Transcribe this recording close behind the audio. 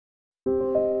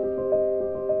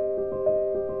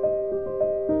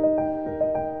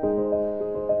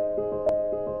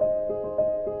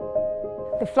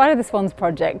Flight of the Swans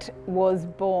project was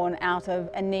born out of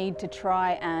a need to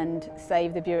try and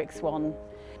save the Bewick Swan.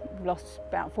 We've lost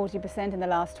about 40% in the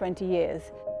last 20 years.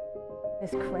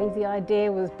 This crazy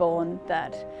idea was born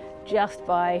that just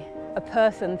by a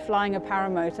person flying a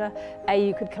paramotor,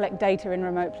 you could collect data in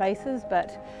remote places,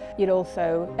 but you'd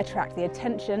also attract the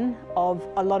attention of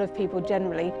a lot of people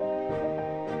generally.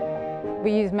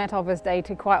 We use Met Office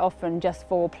data quite often just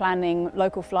for planning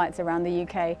local flights around the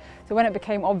UK. So when it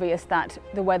became obvious that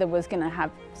the weather was going to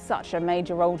have such a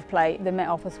major role to play, the Met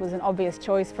Office was an obvious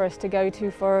choice for us to go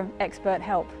to for expert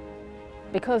help.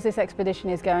 Because this expedition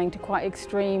is going to quite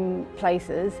extreme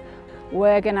places,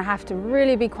 we're going to have to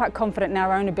really be quite confident in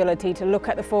our own ability to look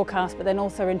at the forecast but then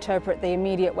also interpret the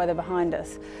immediate weather behind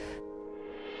us.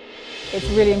 It's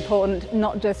really important,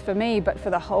 not just for me, but for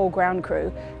the whole ground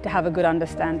crew, to have a good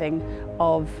understanding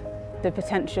of the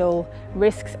potential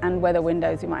risks and weather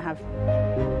windows we might have.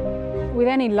 With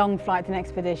any long flights and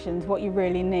expeditions, what you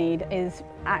really need is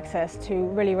access to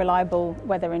really reliable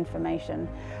weather information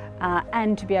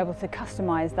and to be able to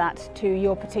customise that to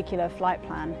your particular flight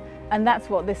plan. And that's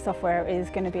what this software is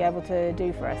going to be able to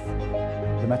do for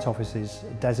us. The Met Office is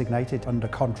designated under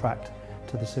contract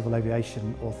to the Civil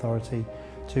Aviation Authority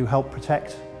to help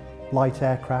protect light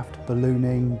aircraft,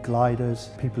 ballooning,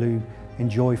 gliders, people who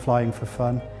enjoy flying for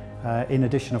fun. In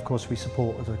addition, of course, we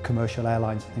support the commercial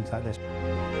airlines and things like this.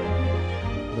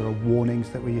 There are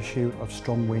warnings that we issue of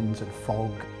strong winds and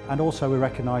fog. And also we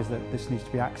recognise that this needs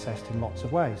to be accessed in lots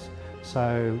of ways.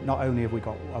 So not only have we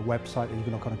got a website that you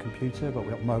can look on a computer, but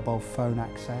we've got mobile phone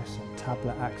access,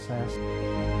 tablet access.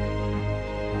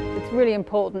 It's really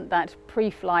important that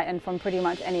pre-flight and from pretty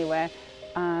much anywhere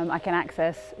I can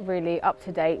access really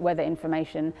up-to-date weather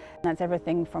information. That's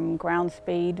everything from ground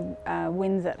speed,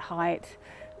 winds at height,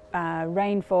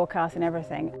 rain forecast and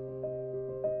everything.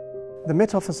 The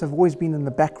Met Office have always been in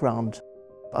the background.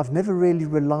 I've never really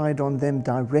relied on them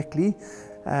directly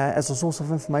as a source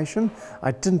of information.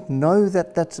 I didn't know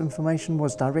that that information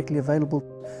was directly available.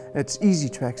 It's easy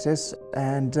to access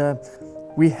and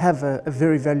we have a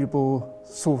very valuable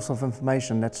source of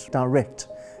information that's direct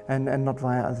and not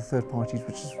via other third parties,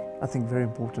 which is, I think, very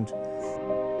important.